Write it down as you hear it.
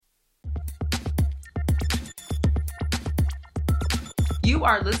You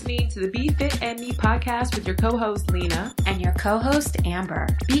are listening to the Be Fit and Me podcast with your co-host, Lena. And your co-host, Amber.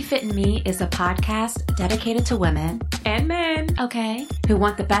 Be Fit and Me is a podcast dedicated to women and men, okay, who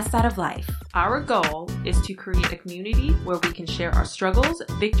want the best out of life. Our goal is to create a community where we can share our struggles,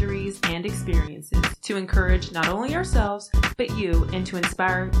 victories, and experiences to encourage not only ourselves, but you, and to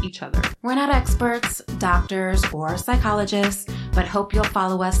inspire each other. We're not experts, doctors, or psychologists, but hope you'll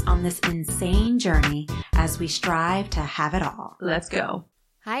follow us on this insane journey as we strive to have it all. Let's go.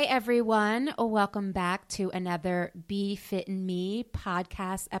 Hi, everyone. Welcome back to another Be Fit and Me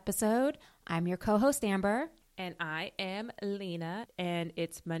podcast episode. I'm your co-host, Amber. And I am Lena, and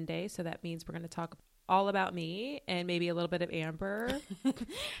it's Monday, so that means we're going to talk all about me and maybe a little bit of Amber.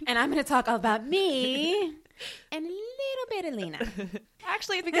 And I'm going to talk all about me and a little bit of Lena.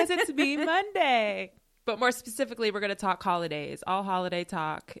 Actually, because it's Me Monday. But more specifically, we're going to talk holidays, all holiday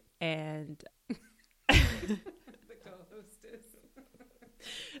talk, and the co-hostess.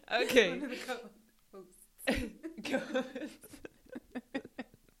 Okay. One of the co-hosts.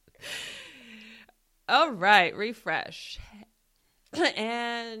 All right, refresh.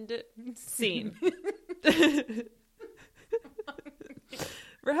 And scene.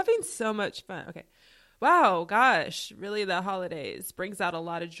 We're having so much fun. Okay. Wow, gosh, really the holidays brings out a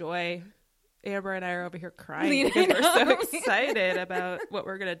lot of joy. Amber and I are over here crying because we're so excited about what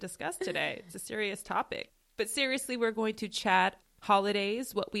we're going to discuss today. It's a serious topic. But seriously, we're going to chat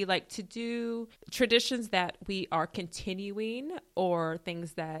holidays, what we like to do, traditions that we are continuing, or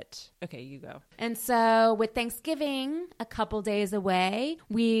things that, okay, you go. And so with Thanksgiving a couple days away,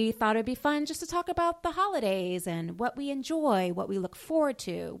 we thought it'd be fun just to talk about the holidays and what we enjoy, what we look forward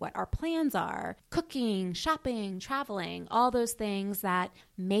to, what our plans are, cooking, shopping, traveling, all those things that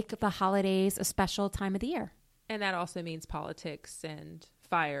make the holidays a special time of the year. And that also means politics and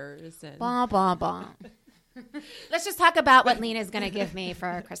fires and... Bah, bah, bah. Let's just talk about what Lena's going to give me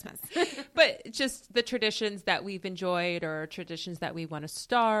for Christmas. But just the traditions that we've enjoyed or traditions that we want to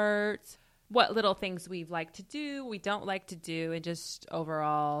start, what little things we like to do, we don't like to do, and just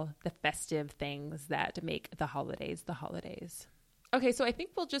overall the festive things that make the holidays the holidays. Okay, so I think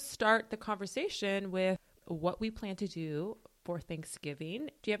we'll just start the conversation with what we plan to do for Thanksgiving.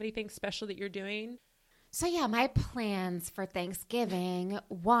 Do you have anything special that you're doing? So yeah, my plans for Thanksgiving,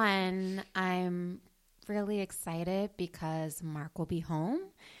 one, I'm really excited because Mark will be home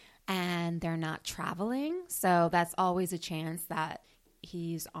and they're not traveling. So that's always a chance that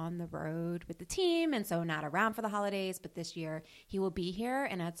he's on the road with the team and so not around for the holidays. But this year he will be here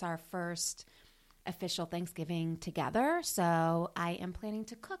and it's our first official Thanksgiving together. So I am planning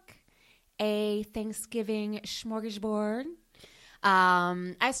to cook a Thanksgiving smorgasbord.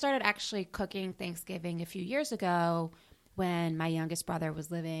 I started actually cooking Thanksgiving a few years ago when my youngest brother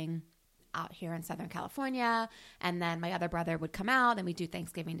was living out here in Southern California, and then my other brother would come out and we do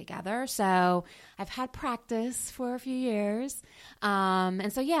Thanksgiving together. So I've had practice for a few years. So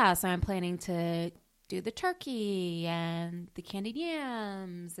I'm planning to do the turkey and the candied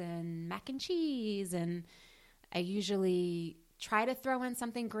yams and mac and cheese. And I usually try to throw in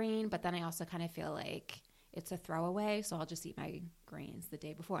something green, but then I also kind of feel like it's a throwaway, so I'll just eat my greens the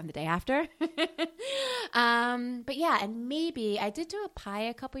day before and the day after. But yeah, and maybe I did do a pie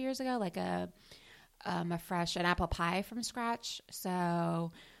a couple years ago, like an apple pie from scratch.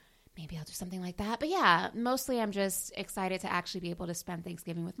 So maybe I'll do something like that. But yeah, mostly I'm just excited to actually be able to spend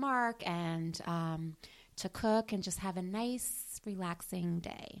Thanksgiving with Mark and to cook and just have a nice, relaxing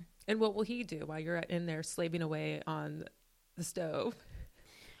day. And what will he do while you're in there slaving away on the stove?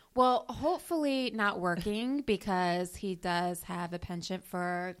 Well, hopefully not working because he does have a penchant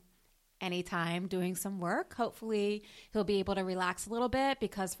for any time doing some work. Hopefully he'll be able to relax a little bit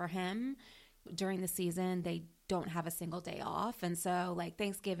because for him during the season, they don't have a single day off. And so like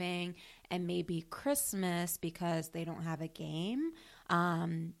Thanksgiving and maybe Christmas because they don't have a game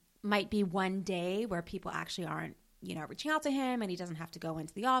might be one day where people actually aren't, reaching out to him and he doesn't have to go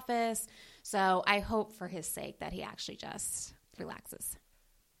into the office. So I hope for his sake that he actually just relaxes.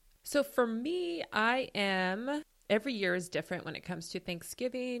 So for me, every year is different when it comes to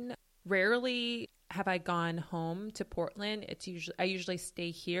Thanksgiving. Rarely have I gone home to Portland. I usually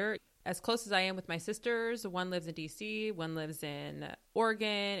stay here. As close as I am with my sisters, one lives in DC, one lives in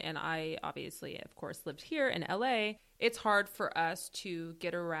Oregon, and I obviously, of course, lived here in LA. It's hard for us to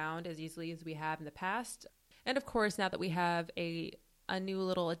get around as easily as we have in the past. And of course, now that we have a new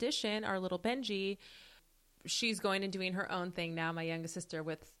little addition, our little Benji, she's going and doing her own thing now, my youngest sister,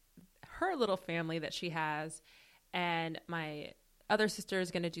 with her little family that she has, and my other sister is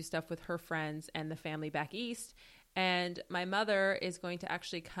going to do stuff with her friends and the family back east. And my mother is going to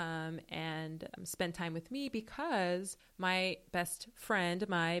actually come and spend time with me because my best friend,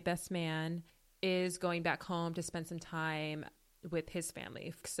 my best man, is going back home to spend some time with his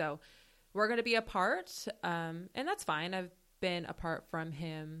family. So we're going to be apart, and that's fine. I've been apart from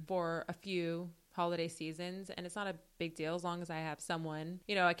him for a few holiday seasons, and it's not a big deal as long as I have someone,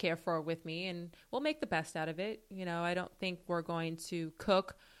 I care for with me, and we'll make the best out of it. I don't think we're going to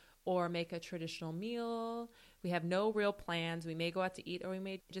cook or make a traditional meal. We have no real plans. We may go out to eat, or we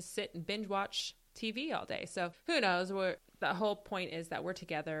may just sit and binge watch TV all day. So who knows? The whole point is that we're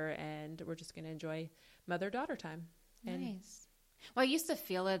together and we're just going to enjoy mother-daughter time. Nice. Well, I used to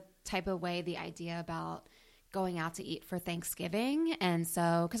feel a type of way, the idea about going out to eat for Thanksgiving. And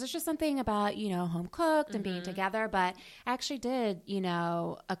so, because it's just something about, home cooked and being together. But I actually did,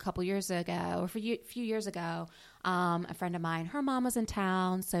 a couple years ago, or a few years ago, a friend of mine, her mom was in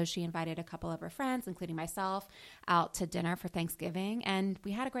town. So she invited a couple of her friends, including myself, out to dinner for Thanksgiving. And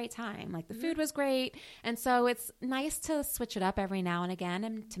we had a great time. Like the food was great. And so it's nice to switch it up every now and again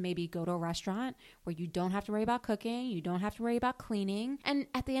and to maybe go to a restaurant where you don't have to worry about cooking. You don't have to worry about cleaning. And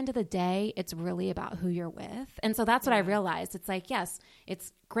at the end of the day, it's really about who you're with. And so that's what I realized. It's like, yes,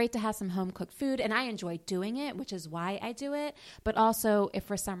 it's great to have some home cooked food, and I enjoy doing it, which is why I do it. But also, if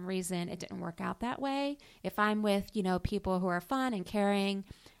for some reason it didn't work out that way, if I'm with, people who are fun and caring,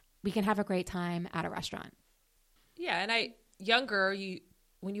 we can have a great time at a restaurant. Yeah. And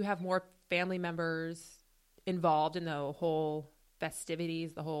when you have more family members involved in the whole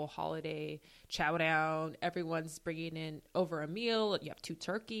festivities, the whole holiday chow down, everyone's bringing in over a meal. You have 2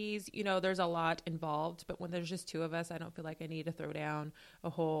 turkeys, there's a lot involved. But when there's just 2 of us, I don't feel like I need to throw down a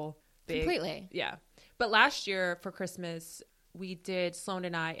whole big. Completely. Yeah. But last year for Christmas, we did, Sloan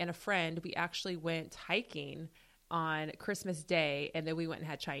and I and a friend, we actually went hiking on Christmas Day, and then we went and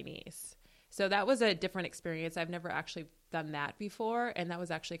had Chinese. So that was a different experience. I've never actually done that before, and that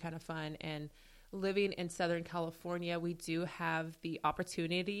was actually kind of fun. And living in Southern California, we do have the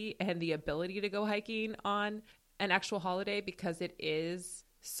opportunity and the ability to go hiking on an actual holiday because it is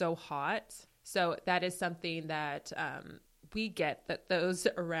so hot. So that is something that we get that those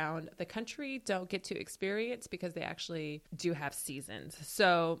around the country don't get to experience because they actually do have seasons.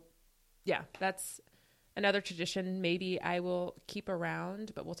 So yeah, that's another tradition maybe I will keep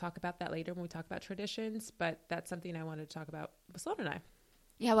around, but we'll talk about that later when we talk about traditions. But that's something I wanted to talk about with Sloan and I.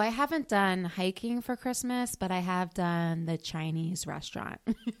 Yeah, well, I haven't done hiking for Christmas, but I have done the Chinese restaurant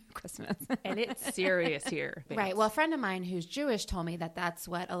Christmas. And it's serious here. Right. Well, a friend of mine who's Jewish told me that that's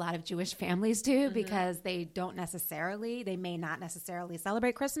what a lot of Jewish families do because they may not necessarily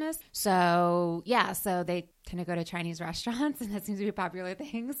celebrate Christmas. So, yeah, so they tend to go to Chinese restaurants, and that seems to be a popular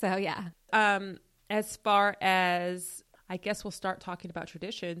thing. So, yeah. As far as, I guess we'll start talking about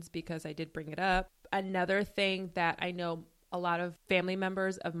traditions because I did bring it up. Another thing that I know a lot of family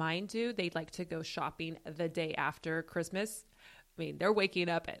members of mine do, they like to go shopping the day after Christmas. I mean, they're waking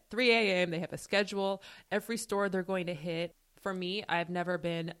up at 3 a.m. They have a schedule. Every store they're going to hit. For me, I've never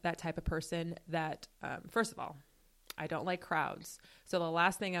been that type of person that, first of all, I don't like crowds. So the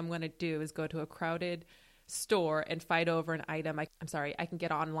last thing I'm going to do is go to a crowded store and fight over an item. I can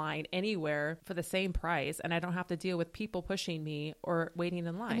get online anywhere for the same price, and I don't have to deal with people pushing me or waiting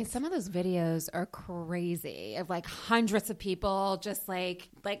in line. I mean, some of those videos are crazy of like hundreds of people just like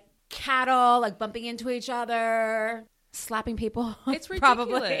cattle, like bumping into each other, slapping people. It's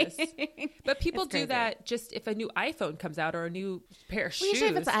ridiculous. But people do that just if a new iPhone comes out or a new pair of shoes.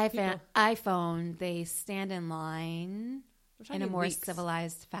 Usually if it's iPhone, they stand in line in a more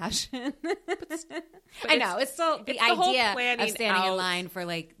civilized fashion. but I know. It's still the idea of standing in line for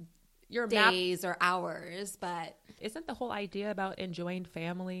like your days or hours. But isn't the whole idea about enjoying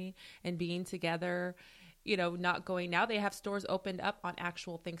family and being together, not going? Now they have stores opened up on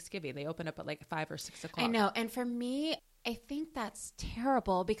actual Thanksgiving. They open up at like 5 or 6 o'clock. I know. And for me, I think that's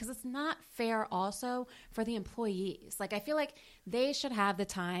terrible because it's not fair also for the employees. Like, I feel like they should have the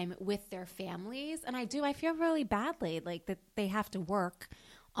time with their families. And I feel really badly like that they have to work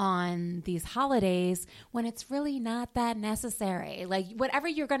on these holidays when it's really not that necessary. Like, whatever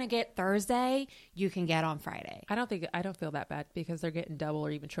you're going to get Thursday, you can get on Friday. I don't feel that bad because they're getting double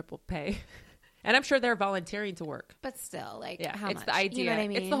or even triple pay. And I'm sure they're volunteering to work. But still, like, yeah, how it's much? The idea. You know what I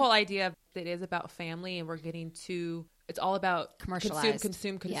mean? It's the whole idea that it is about family, and we're getting it's all about commercialized.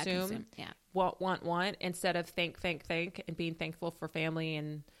 Consume. Yeah. Want, instead of thank, and being thankful for family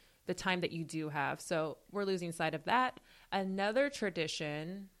and the time that you do have. So we're losing sight of that. Another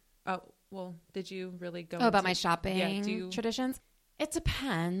tradition. Oh, well, did you really go about my shopping traditions? It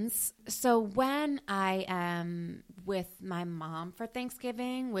depends. So when I am with my mom for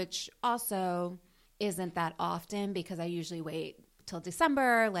Thanksgiving, which also isn't that often because I usually wait till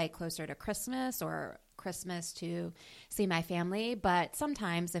December, like closer to Christmas or Christmas to see my family. But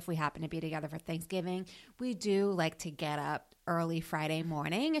sometimes if we happen to be together for Thanksgiving, we do like to get up early Friday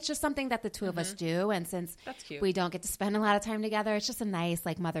morning. It's just something that the two of us do. And since we don't get to spend a lot of time together, it's just a nice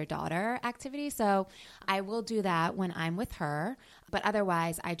like mother-daughter activity. So I will do that when I'm with her, but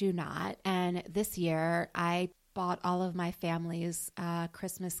otherwise I do not. And this year I bought all of my family's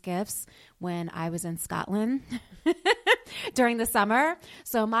Christmas gifts when I was in Scotland during the summer.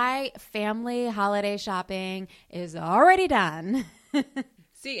 So my family holiday shopping is already done.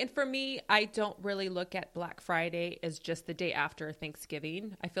 See, and for me, I don't really look at Black Friday as just the day after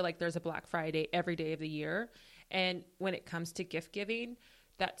Thanksgiving. I feel like there's a Black Friday every day of the year. And when it comes to gift giving,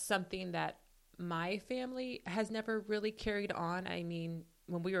 that's something that my family has never really carried on. I mean,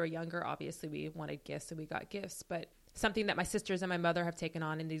 when we were younger, obviously we wanted gifts and we got gifts, but something that my sisters and my mother have taken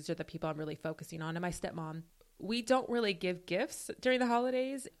on, and these are the people I'm really focusing on, and my stepmom, we don't really give gifts during the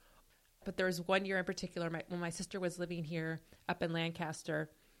holidays. But there was one year in particular when my sister was living here up in Lancaster.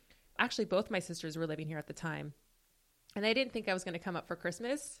 Actually, both my sisters were living here at the time. And I didn't think I was going to come up for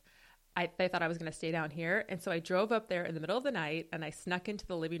Christmas. They thought I was going to stay down here. And so I drove up there in the middle of the night and I snuck into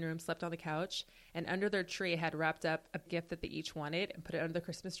the living room, slept on the couch. And under their tree, I had wrapped up a gift that they each wanted and put it under the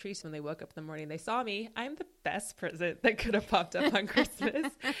Christmas tree. So when they woke up in the morning, they saw me. I'm the best present that could have popped up on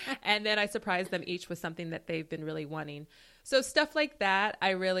Christmas. And then I surprised them each with something that they've been really wanting. So stuff like that, I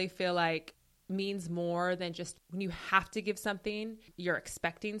really feel like means more than just when you have to give something, you're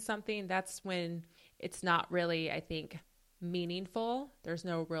expecting something. That's when it's not really, I think, meaningful. There's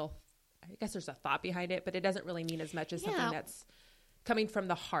no real, I guess there's a thought behind it, but it doesn't really mean as much as something that's coming from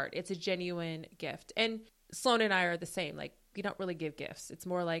the heart. It's a genuine gift. And Sloan and I are the same. Like, we don't really give gifts. It's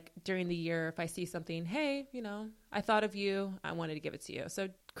more like during the year, if I see something, hey, I thought of you, I wanted to give it to you. So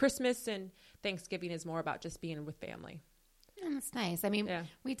Christmas and Thanksgiving is more about just being with family. And that's nice. I mean,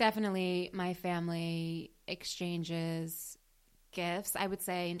 we definitely, my family exchanges gifts. I would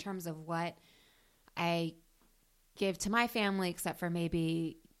say in terms of what I give to my family, except for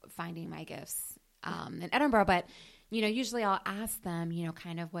maybe finding my gifts in Edinburgh. But, usually I'll ask them,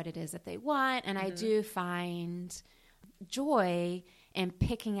 kind of what it is that they want. And I do find joy in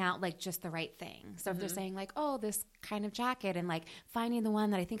picking out like just the right thing. So if they're saying like, oh, this kind of jacket, and like finding the one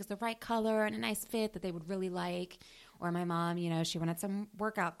that I think is the right color and a nice fit that they would really like. Or my mom, she wanted some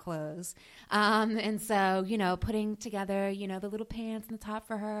workout clothes. And so, putting together, the little pants and the top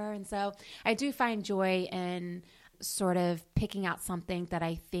for her. And so I do find joy in sort of picking out something that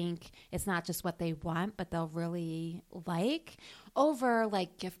I think it's not just what they want, but they'll really like, over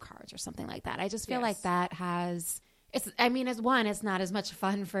like gift cards or something like that. I just feel like that has... as one, it's not as much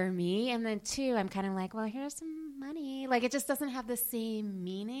fun for me. And then two, I'm kind of like, well, here's some money. Like, it just doesn't have the same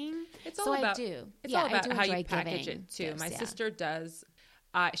meaning. It's all about how you package it too. Gifts, my sister does.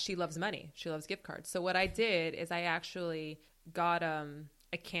 She loves money. She loves gift cards. So what I did is I actually got a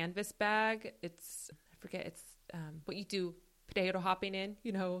canvas bag. It's what you do potato hopping in,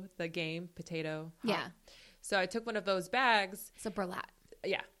 the game potato hop. Yeah. So I took one of those bags. It's a burlap.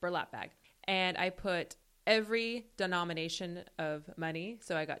 Yeah, burlap bag. And I put every denomination of money.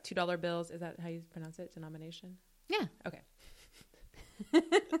 So I got $2 bills. Is that how you pronounce it? Denomination? Yeah. Okay.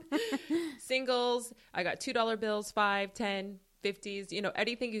 Singles. I got $2 bills, 5, 10, 50s,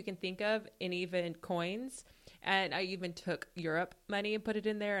 anything you can think of, and even coins. And I even took Europe money and put it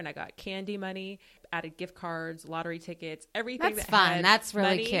in there. And I got candy money, added gift cards, lottery tickets, everything. That's fun. That's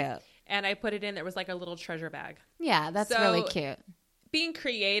really cute. And I put it in. There was like a little treasure bag. Yeah, that's really cute. Being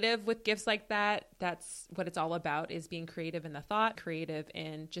creative with gifts like that, that's what it's all about, is being creative in the thought, creative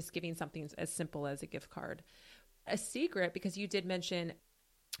in just giving something as simple as a gift card. A secret, because you did mention,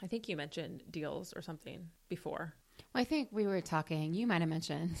 I think you mentioned deals or something before. Well, I think we were talking, you might have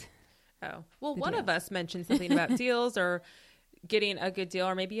mentioned. Oh, well, one of us mentioned something about deals or getting a good deal,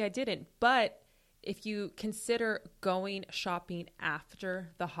 or maybe I didn't. But if you consider going shopping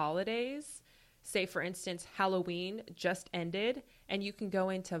after the holidays, say, for instance, Halloween just ended, and you can go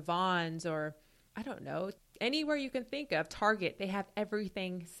into Vons or, I don't know, anywhere you can think of, Target, they have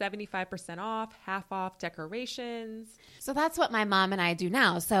everything 75% off, half off, decorations. So that's what my mom and I do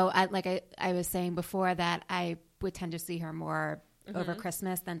now. So I was saying before that I would tend to see her more over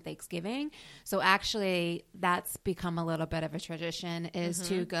Christmas than Thanksgiving. So actually that's become a little bit of a tradition, is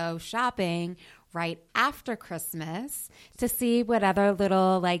to go shopping right after Christmas to see what other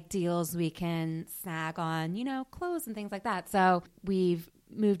little like deals we can snag on, clothes and things like that. So we've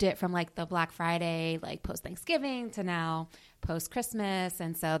moved it from like the Black Friday, like post Thanksgiving, to now post Christmas.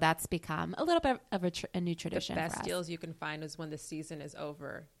 And so that's become a little bit of a new tradition. The best for us. deals you can find is when the season is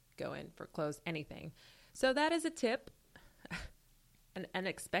over. go in for clothes, anything. So that is a tip, an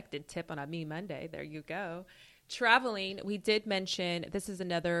unexpected tip on a Me Monday. There you go. Traveling, we did mention this is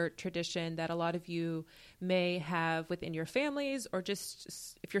another tradition that a lot of you may have within your families, or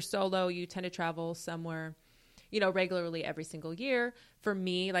just if you're solo, you tend to travel somewhere, regularly every single year. For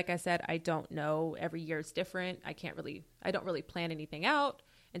me, like I said, I don't know. Every year is different. I don't really plan anything out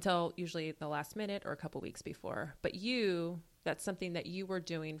until usually the last minute or a couple weeks before. But that's something that you were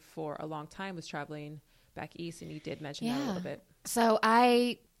doing for a long time, was traveling back east, and you did mention that a little bit. So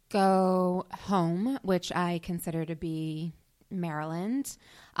I go home, which I consider to be Maryland,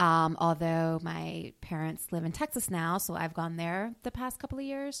 although my parents live in Texas now, so I've gone there the past couple of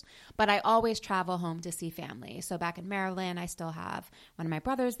years. But I always travel home to see family. So back in Maryland, I still have one of my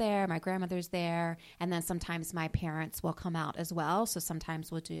brothers there, my grandmother's there, and then sometimes my parents will come out as well. So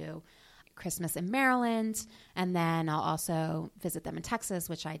sometimes we'll do Christmas in Maryland, and then I'll also visit them in Texas,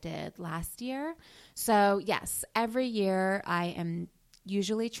 which I did last year. So yes, every year I am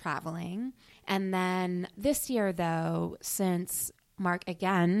usually traveling. And then this year, though, since Mark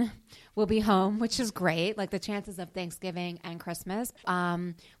again will be home, which is great, like the chances of Thanksgiving and Christmas,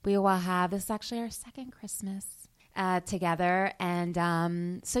 we will have, this is actually our second Christmas together.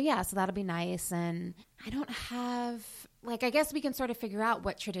 And so that'll be nice. And I don't have, I guess we can sort of figure out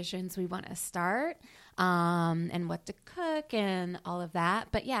what traditions we want to start and what to cook and all of that.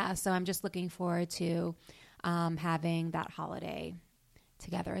 But so I'm just looking forward to having that holiday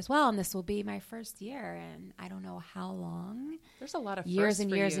together as well. And this will be my first year, and I don't know how long. There's a lot of years firsts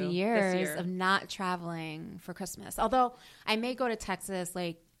and for years you and this years year of not traveling for Christmas. Although I may go to Texas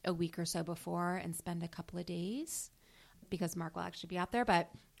like a week or so before and spend a couple of days because Mark will actually be out there.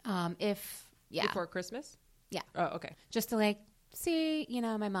 But before Christmas? Yeah. Oh, okay. Just to see,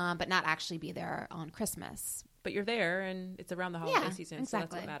 my mom, but not actually be there on Christmas. But you're there, and it's around the holiday season, exactly. So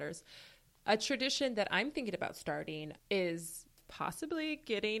that's what matters. A tradition that I'm thinking about starting is possibly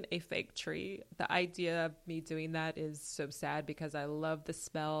getting a fake tree. The idea of me doing that is so sad because I love the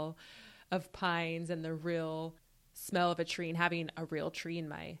smell of pines and the real smell of a tree, and having a real tree in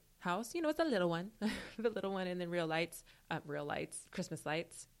my house. It's a little one, the little one, and then Christmas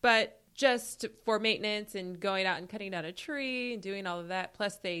lights. But just for maintenance and going out and cutting down a tree and doing all of that.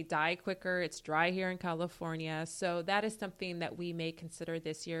 Plus they die quicker. It's dry here in California. So that is something that we may consider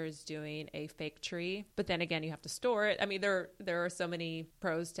this year, is doing a fake tree. But then again, you have to store it. I mean, there are so many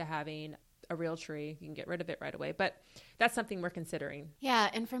pros to having a real tree. You can get rid of it right away. But that's something we're considering. Yeah.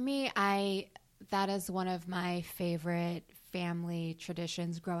 And for me, that is one of my favorite family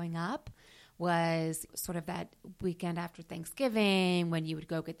traditions growing up, was sort of that weekend after Thanksgiving when you would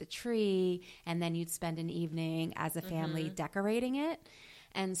go get the tree and then you'd spend an evening as a family decorating it.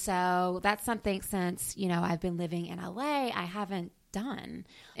 And so that's something, since, I've been living in LA, I haven't done,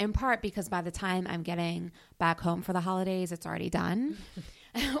 in part because by the time I'm getting back home for the holidays, it's already done.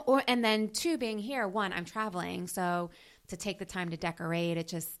 And then two, being here, one, I'm traveling. So to take the time to decorate, it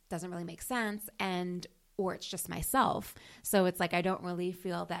just doesn't really make sense. Or it's just myself. So it's I don't really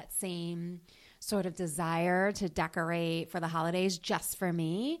feel that same sort of desire to decorate for the holidays just for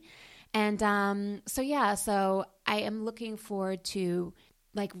me. And so I am looking forward to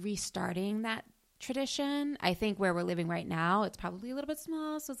restarting that tradition. I think where we're living right now, it's probably a little bit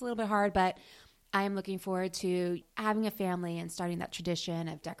small, so it's a little bit hard, but I am looking forward to having a family and starting that tradition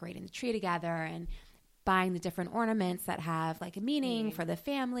of decorating the tree together and buying the different ornaments that have a meaning for the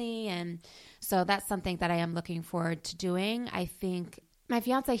family. And so that's something that I am looking forward to doing. I think my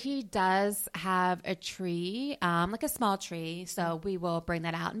fiance, he does have a tree, a small tree. So we will bring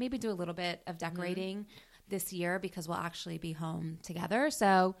that out and maybe do a little bit of decorating this year because we'll actually be home together.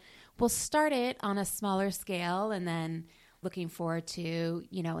 So we'll start it on a smaller scale, and then looking forward to,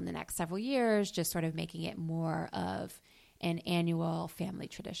 in the next several years, just sort of making it more of an annual family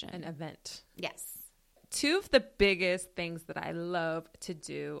tradition. An event. Yes. Two of the biggest things that I love to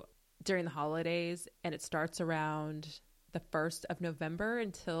do during the holidays, and it starts around the 1st of November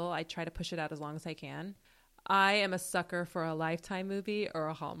until I try to push it out as long as I can. I am a sucker for a Lifetime movie or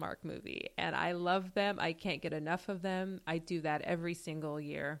a Hallmark movie, and I love them. I can't get enough of them. I do that every single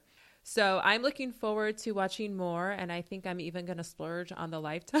year. So I'm looking forward to watching more, and I think I'm even going to splurge on the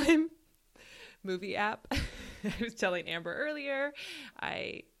Lifetime movie app. I was telling Amber earlier,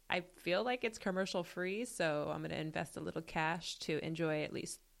 I feel like it's commercial free, so I'm going to invest a little cash to enjoy at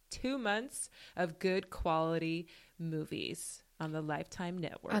least 2 months of good quality movies on the Lifetime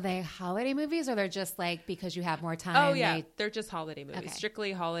network. Are they holiday movies, or they're just because you have more time? Oh, yeah. They're just holiday movies. Okay.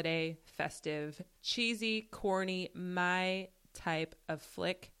 Strictly holiday, festive, cheesy, corny. My type of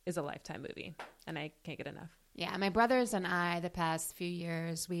flick is a Lifetime movie, and I can't get enough. Yeah, my brothers and I, the past few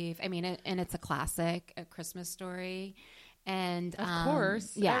years, and it's a classic, A Christmas Story. And of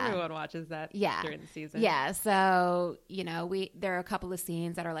course, everyone watches that during the season. Yeah, so, there are a couple of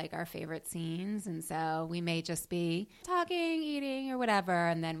scenes that are like our favorite scenes. And so we may just be talking, eating, or whatever.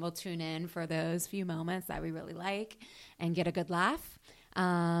 And then we'll tune in for those few moments that we really like and get a good laugh. So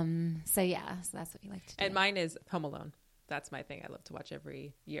that's what we like to do. And mine is Home Alone. That's my thing. I love to watch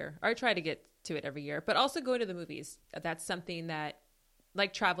every year, or I try to get to it every year, but also going to the movies. That's something that,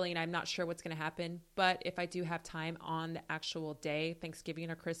 like traveling, I'm not sure what's going to happen, but if I do have time on the actual day,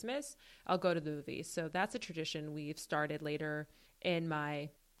 Thanksgiving or Christmas, I'll go to the movies. So that's a tradition we've started later in my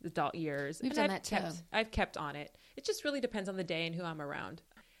adult years. We've done that too. I've kept on it. It just really depends on the day and who I'm around.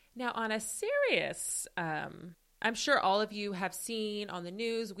 Now, on a serious, I'm sure all of you have seen on the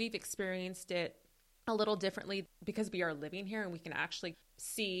news, we've experienced it a little differently because we are living here and we can actually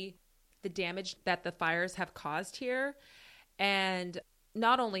see the damage that the fires have caused here. And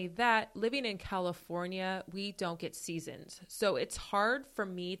not only that, living in California, we don't get seasons. So it's hard for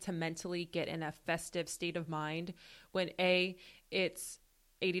me to mentally get in a festive state of mind when it's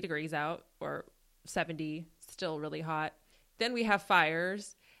 80 degrees out or 70, still really hot. Then we have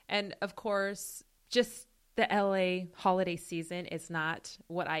fires. And of course, just the LA holiday season is not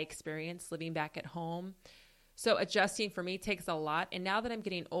what I experienced living back at home. So adjusting for me takes a lot. And now that I'm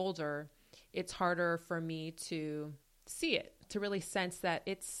getting older, it's harder for me to see it, to really sense that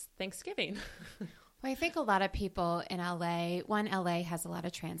it's Thanksgiving. Well, I think a lot of people in LA has a lot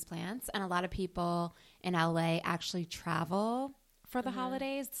of transplants, and a lot of people in LA actually travel for the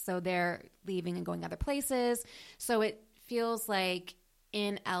holidays. So they're leaving and going other places. So it feels like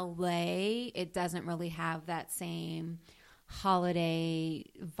in LA, it doesn't really have that same holiday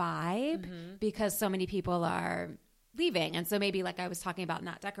vibe because so many people are leaving. And so maybe like I was talking about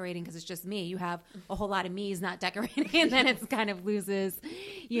not decorating because it's just me. You have a whole lot of me's not decorating and then it kind of loses,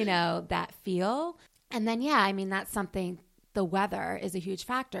 that feel. And then, that's something, the weather is a huge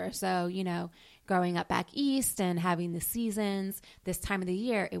factor. So, growing up back east and having the seasons, this time of the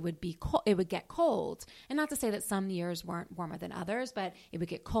year, it would be cold, it would get cold. And not to say that some years weren't warmer than others, but it would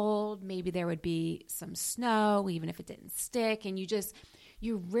get cold. Maybe there would be some snow, even if it didn't stick. And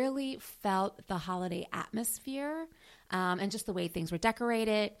you really felt the holiday atmosphere and just the way things were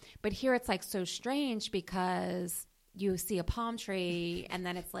decorated. But here it's like so strange because you see a palm tree and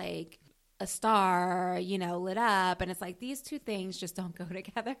then it's like a star, lit up. And it's like these two things just don't go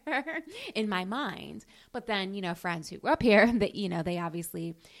together in my mind. But then, friends who grew up here, they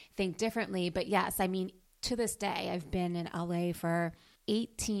obviously think differently. But yes, to this day, I've been in LA for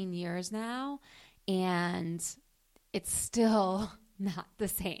 18 years now, and it's still not the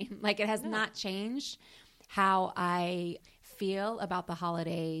same. Like it has not changed how I feel about the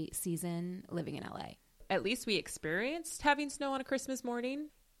holiday season living in LA. At least we experienced having snow on a Christmas morning.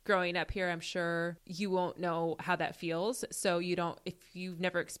 Growing up here, I'm sure you won't know how that feels. So if you've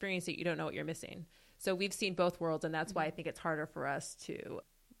never experienced it, you don't know what you're missing. So we've seen both worlds, and that's why I think it's harder for us to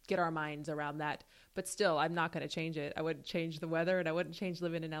get our minds around that. But still, I'm not going to change it. I wouldn't change the weather, and I wouldn't change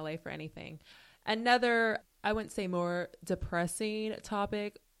living in LA for anything. Another, I wouldn't say more depressing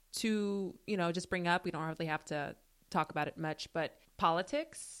topic to, just bring up. We don't really have to talk about it much, but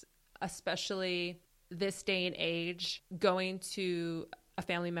politics, especially this day and age, going to a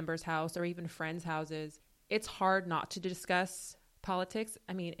family member's house or even friends' houses, it's hard not to discuss politics.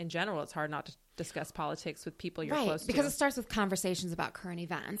 In general, it's hard not to discuss politics with people you're close to. Because it starts with conversations about current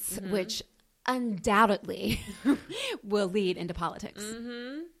events, which undoubtedly will lead into politics.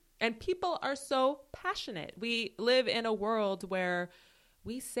 And people are so passionate. We live in a world where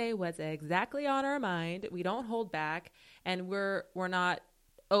we say what's exactly on our mind. We don't hold back, and we're not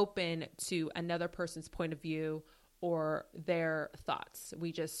open to another person's point of view or their thoughts.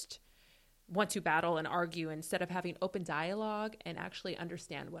 We just want to battle and argue instead of having open dialogue and actually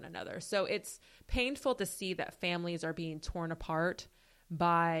understand one another. So it's painful to see that families are being torn apart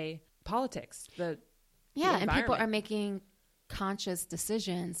by politics. And people are making conscious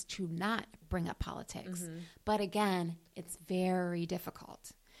decisions to not bring up politics. But again, it's very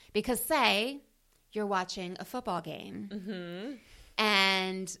difficult because say you're watching a football game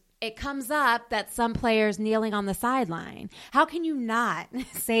and it comes up that some player's kneeling on the sideline. How can you not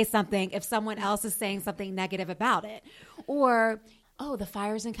say something if someone else is saying something negative about it? Or, the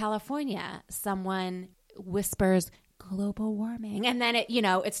fires in California. Someone whispers global warming, and then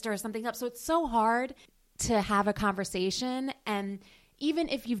it stirs something up. So it's so hard to have a conversation, and even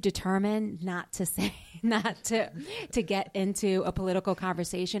if you've determined not to get into a political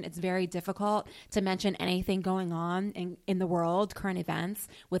conversation, it's very difficult to mention anything going on in the world, current events,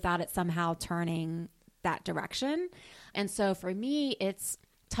 without it somehow turning that direction. And so for me, it's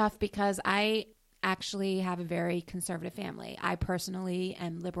tough because I actually have a very conservative family. I personally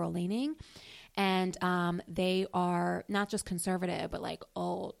am liberal leaning, and they are not just conservative, but like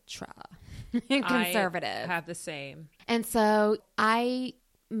ultra conservative. I have the same. And so I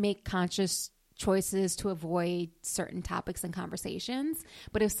make conscious choices to avoid certain topics and conversations.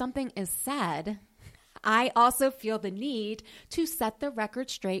 But if something is said, I also feel the need to set the record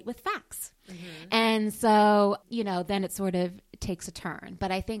straight with facts. Mm-hmm. And so, then it sort of takes a turn.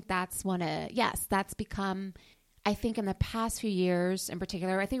 But I think that's that's become, I think in the past few years in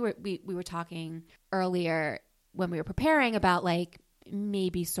particular, I think we were talking earlier when we were preparing about like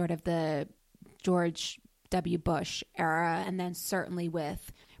maybe sort of the George W. Bush era, and then certainly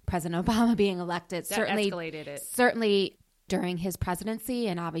with President Obama being elected, that escalated it. Certainly during his presidency,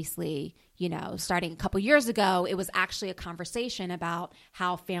 and obviously, starting a couple years ago, it was actually a conversation about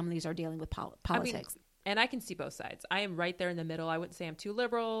how families are dealing with politics. And I can see both sides. I am right there in the middle. I wouldn't say I'm too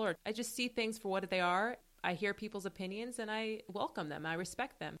liberal, or I just see things for what they are. I hear people's opinions and I welcome them. I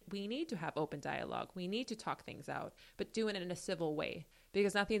respect them. We need to have open dialogue. We need to talk things out, but do it in a civil way,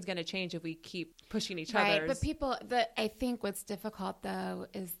 because nothing's going to change if we keep pushing each other. But I think what's difficult though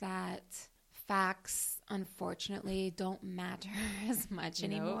is that facts, unfortunately, don't matter as much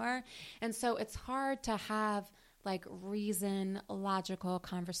anymore. And so it's hard to have like logical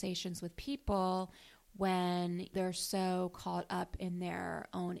conversations with people when they're so caught up in their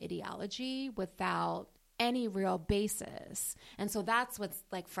own ideology without any real basis. And so that's what's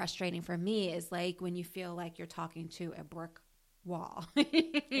like frustrating for me, is like when you feel like you're talking to a brick wall,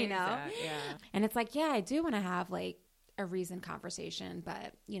 Yeah. And it's like, I do want to have like a reasoned conversation,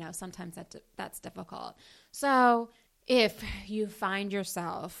 but sometimes that's difficult. So if you find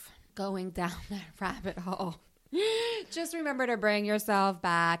yourself going down that rabbit hole, just remember to bring yourself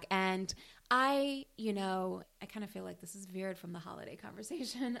back. And I kind of feel like this is veered from the holiday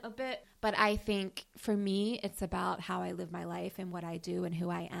conversation a bit, but I think for me, it's about how I live my life and what I do and who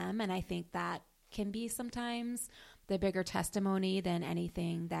I am. And I think that can be sometimes the bigger testimony than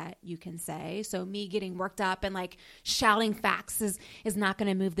anything that you can say. So me getting worked up and like shouting facts is not going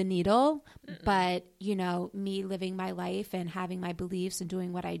to move the needle. Mm-mm. But, me living my life and having my beliefs and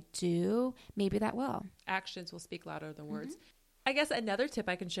doing what I do, maybe that will. Actions will speak louder than words. Mm-hmm. I guess another tip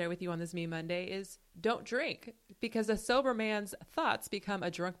I can share with you on this Me Monday is don't drink, because a sober man's thoughts become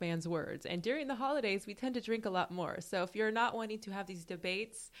a drunk man's words. And during the holidays, we tend to drink a lot more. So if you're not wanting to have these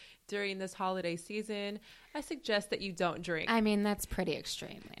debates during this holiday season, I suggest that you don't drink. I mean, that's pretty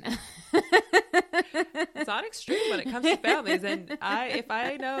extreme, Lena. It's not extreme when it comes to families. And if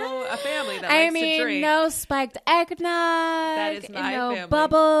I know a family that likes to drink. No spiked eggnog. That is my family. No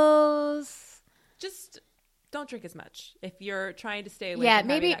bubbles. Just don't drink as much if you're trying to stay away from having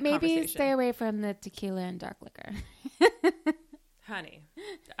that conversation. Maybe stay away from the tequila and dark liquor. Honey,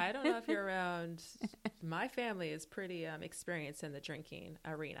 I don't know if you're around. My family is pretty experienced in the drinking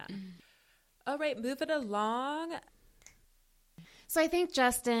arena. All right, moving along. So I think,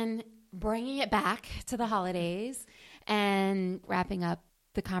 Justin, bringing it back to the holidays and wrapping up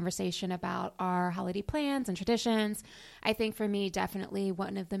the conversation about our holiday plans and traditions, I think for me, definitely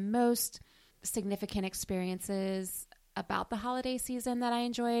one of the most significant experiences about the holiday season that I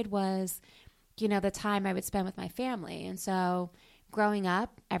enjoyed was, the time I would spend with my family. And so growing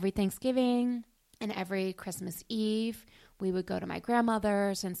up, every Thanksgiving and every Christmas Eve, we would go to my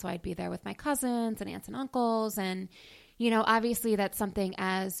grandmother's. And so I'd be there with my cousins and aunts and uncles. And, obviously that's something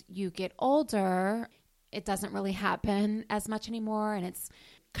as you get older, it doesn't really happen as much anymore. And it's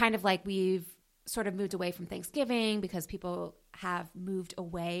kind of like we've sort of moved away from Thanksgiving because people have moved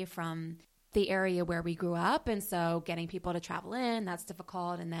away from the area where we grew up. And so getting people to travel in, that's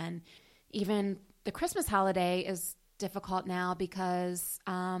difficult. And then even the Christmas holiday is difficult now because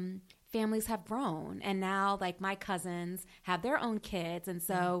families have grown. And now like my cousins have their own kids. And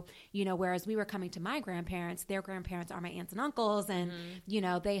so, whereas we were coming to my grandparents, their grandparents are my aunts and uncles. And,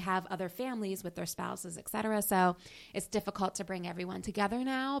 they have other families with their spouses, et cetera. So it's difficult to bring everyone together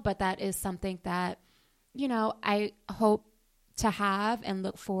now. But that is something that, I hope to have and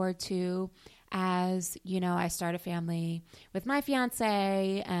look forward to as, I start a family with my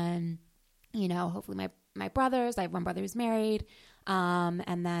fiance and, hopefully my brothers. I have one brother who's married.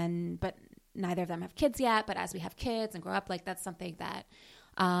 But neither of them have kids yet. But as we have kids and grow up, like that's something that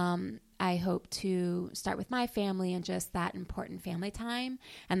I hope to start with my family and just that important family time.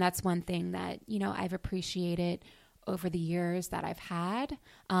 And that's one thing that, I've appreciated over the years that I've had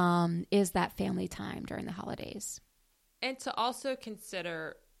is that family time during the holidays. And to also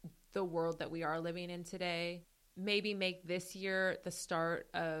consider the world that we are living in today, maybe make this year the start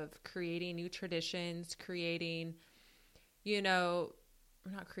of creating new traditions, creating,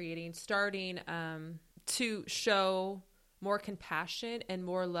 starting to show more compassion and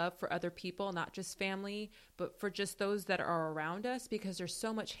more love for other people, not just family, but for just those that are around us, because there's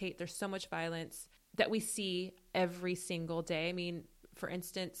so much hate, there's so much violence that we see every single day. I mean, for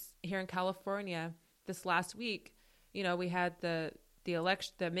instance, here in California, this last week, we had the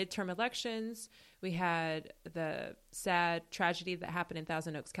midterm elections, we had the sad tragedy that happened in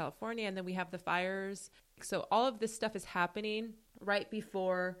Thousand Oaks, California, and then we have the fires. So all of this stuff is happening right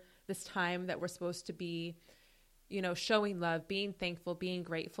before this time that we're supposed to be, showing love, being thankful, being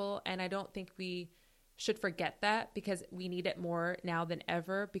grateful. And I don't think we should forget that, because we need it more now than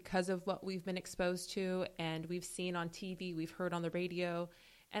ever because of what we've been exposed to and we've seen on TV, we've heard on the radio.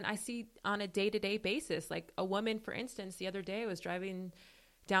 And I see on a day-to-day basis, like a woman, for instance, the other day I was driving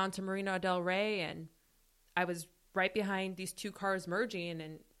down to Marina del Rey and I was right behind these two cars merging,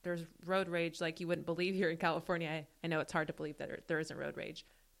 and there's road rage like you wouldn't believe here in California. I know it's hard to believe that there isn't road rage,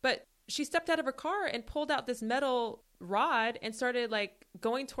 but she stepped out of her car and pulled out this metal rod and started like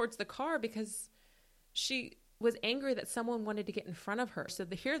going towards the car because she was angry that someone wanted to get in front of her. So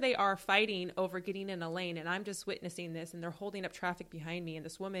here they are fighting over getting in a lane, and I'm just witnessing this, and they're holding up traffic behind me. And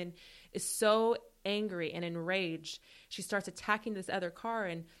this woman is so angry and enraged. She starts attacking this other car,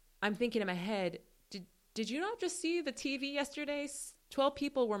 and I'm thinking in my head, did you not just see the TV yesterday? 12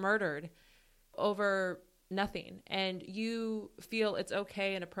 people were murdered over nothing, and you feel it's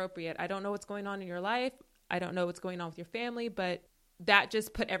okay and appropriate. I don't know what's going on in your life. I don't know what's going on with your family, but that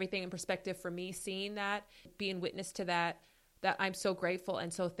just put everything in perspective for me, seeing that, being witness to that I'm so grateful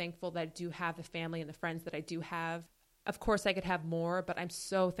and so thankful that I do have the family and the friends that I do have. Of course, I could have more, but I'm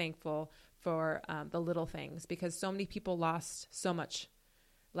so thankful for the little things, because so many people lost so much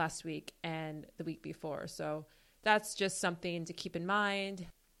last week and the week before. So that's just something to keep in mind.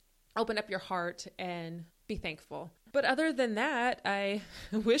 Open up your heart and be thankful. But other than that, I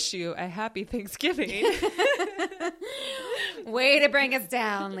wish you a happy Thanksgiving. Way to bring us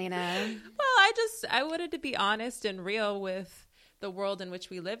down, Lena. Well, I wanted to be honest and real with the world in which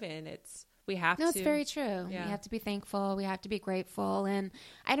we live in. We have to. No, it's very true. Yeah. We have to be thankful. We have to be grateful. And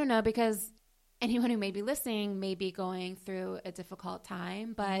I don't know, because anyone who may be listening may be going through a difficult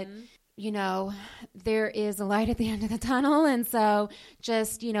time, but there is a light at the end of the tunnel. And so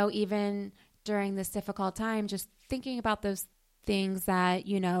just, even during this difficult time, just thinking about those things that,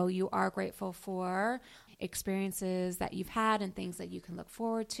 you are grateful for, experiences that you've had and things that you can look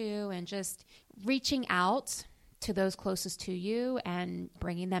forward to, and just reaching out to those closest to you and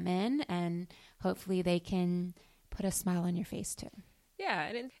bringing them in, and hopefully they can put a smile on your face too.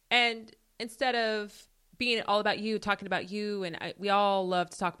 Yeah. And instead of being all about you, talking about you, and we all love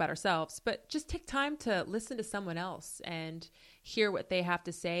to talk about ourselves, but just take time to listen to someone else and hear what they have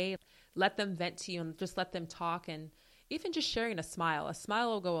to say. Let them vent to you and just let them talk. And even just sharing a smile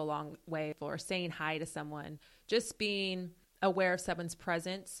will go a long way, or saying hi to someone. Just being aware of someone's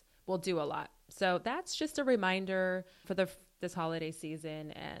presence will do a lot. So that's just a reminder for this holiday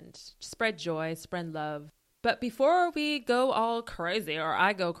season, and spread joy, spread love. But before we go all crazy, or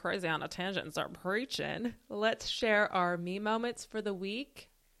I go crazy on a tangent and start preaching, let's share our me moments for the week.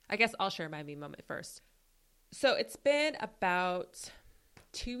 I guess I'll share my me moment first. So it's been about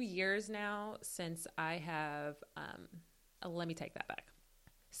 2 years now since I have, let me take that back.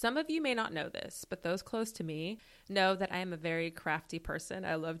 Some of you may not know this, but those close to me know that I am a very crafty person.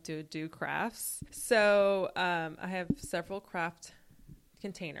 I love to do crafts. So I have several craft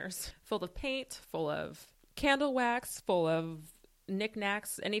containers full of paint, full of candle wax, full of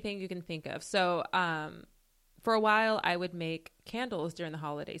knickknacks, anything you can think of. So for a while, I would make candles during the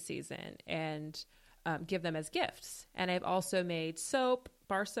holiday season and give them as gifts. And I've also made soap,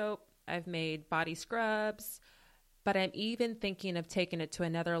 bar soap. I've made body scrubs. But I'm even thinking of taking it to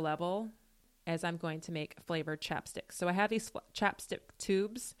another level, as I'm going to make flavored chapsticks. So I have these chapstick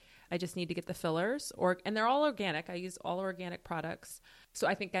tubes. I just need to get the fillers, and they're all organic. I use all organic products. So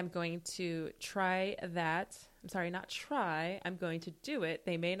I think I'm going to try that. I'm sorry, not try. I'm going to do it.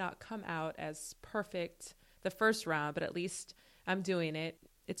 They may not come out as perfect the first round, but at least I'm doing it.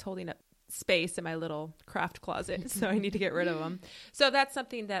 It's holding up space in my little craft closet, so I need to get rid of them. So that's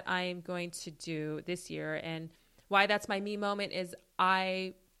something that I'm going to do this year. And why that's my me moment is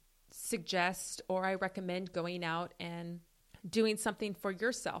I suggest, or I recommend, going out and doing something for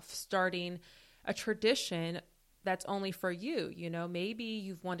yourself, starting a tradition that's only for you. Maybe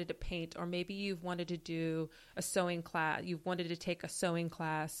you've wanted to paint, or maybe you've wanted to do a sewing class. You've wanted to take a sewing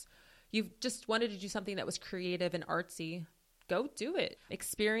class. You've just wanted to do something that was creative and artsy. go do it.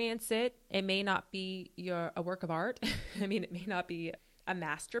 Experience it. It may not be a work of art. I mean, it may not be a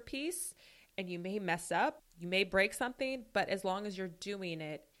masterpiece, and you may mess up. You may break something, but as long as you're doing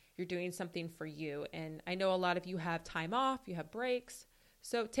it, you're doing something for you. And I know a lot of you have time off, you have breaks.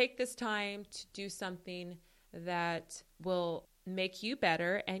 So take this time to do something that will make you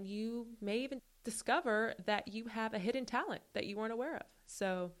better, and you may even discover that you have a hidden talent that you weren't aware of.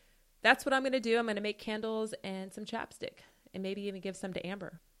 So that's what I'm going to do. I'm going to make candles and some chapstick, and maybe even give some to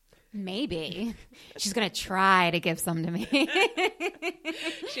Amber. Maybe. She's going to try to give some to me.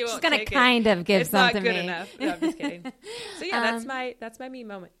 She's going to kind of give some to me. It's not good enough. No, I'm just kidding. So yeah, that's my me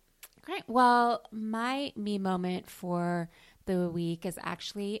moment. Great. Well, my me moment for the week is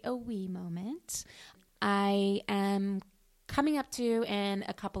actually a we moment. I am coming up to, in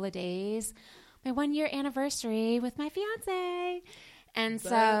a couple of days, my 1-year anniversary with my fiance. And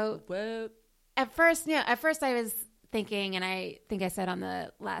so at first I was thinking, and I think I said on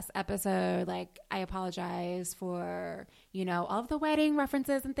the last episode, like, I apologize for, all of the wedding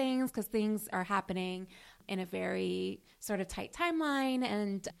references and things, because things are happening in a very sort of tight timeline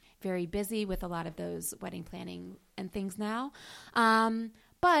and very busy with a lot of those wedding planning and things now.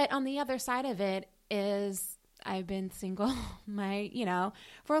 But on the other side of it is I've been single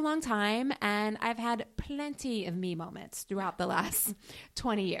for a long time, and I've had plenty of me moments throughout the last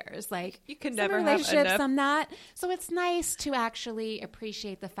 20 years. Like, you can some never relationships, have enough. some not. So it's nice to actually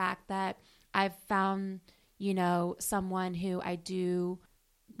appreciate the fact that I've found, someone who I do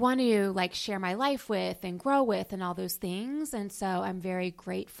want to share my life with and grow with and all those things. And so I'm very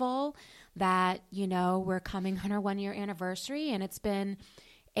grateful that, we're coming on our 1-year anniversary, and it's been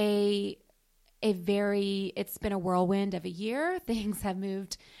it's been a whirlwind of a year. Things have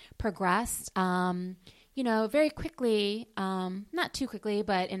progressed, very quickly, not too quickly,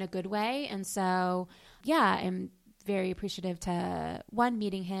 but in a good way. And so, yeah, I'm very appreciative to, 1,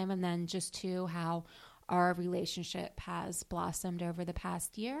 meeting him, and then just 2, how our relationship has blossomed over the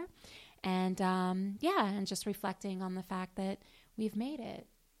past year. And, and just reflecting on the fact that we've made it.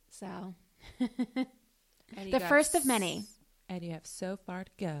 So the first of many. And you have so far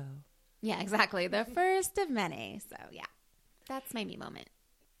to go. Yeah, exactly. The first of many. So, yeah, that's my me moment.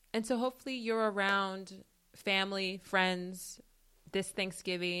 And so hopefully you're around family, friends this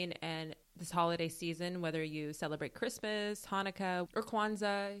Thanksgiving and this holiday season, whether you celebrate Christmas, Hanukkah, or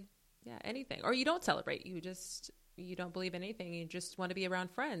Kwanzaa, anything. Or you don't celebrate. You don't believe in anything. You just want to be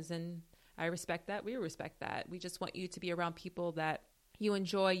around friends. And I respect that. We respect that. We just want you to be around people that you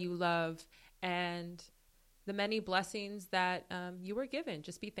enjoy, you love, and the many blessings that you were given.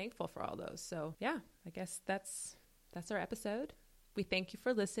 Just be thankful for all those. So yeah, I guess that's our episode. We thank you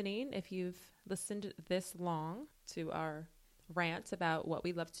for listening. If you've listened this long to our rant about what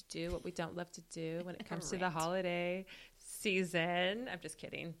we love to do, what we don't love to do when it comes to the holiday season. I'm just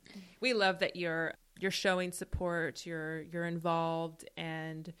kidding. We love that you're showing support, you're involved,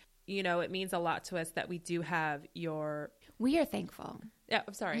 and it means a lot to us that we do have your... We are thankful. Yeah,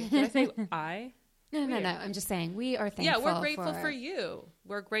 I'm sorry. Did I say I? No. I'm just saying we are thankful. Yeah, we're grateful for you.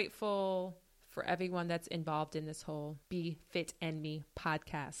 We're grateful for everyone that's involved in this whole Be Fit and Me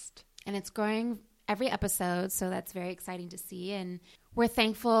podcast. And it's growing every episode, so that's very exciting to see. And we're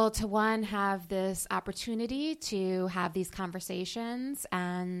thankful to, 1, have this opportunity to have these conversations,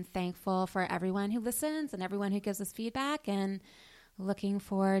 and thankful for everyone who listens and everyone who gives us feedback, and looking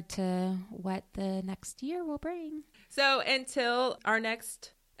forward to what the next year will bring. So until our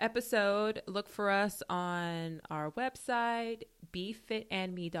next episode, look for us on our website,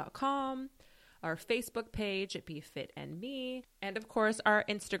 BeFitAndMe.com, our Facebook page at BeFitAndMe, and of course our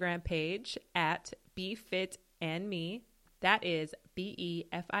Instagram page at BeFitAndMe. That is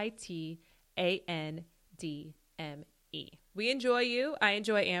BeFitAndMe. We enjoy you. I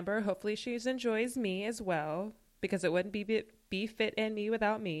enjoy Amber. Hopefully she enjoys me as well, because it wouldn't be Fit and Me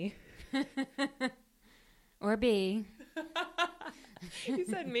without me. Or B. You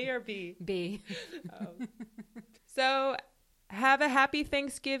said me or B? B. So have a happy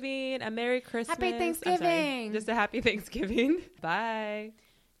Thanksgiving, a Merry Christmas. Happy Thanksgiving. Just a happy Thanksgiving. Bye.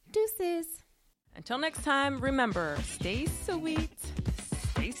 Deuces. Until next time, remember, stay sweet,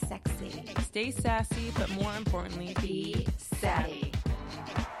 stay sexy, stay sassy, but more importantly, be savvy.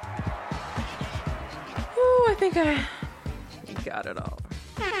 Ooh, I think I got it all.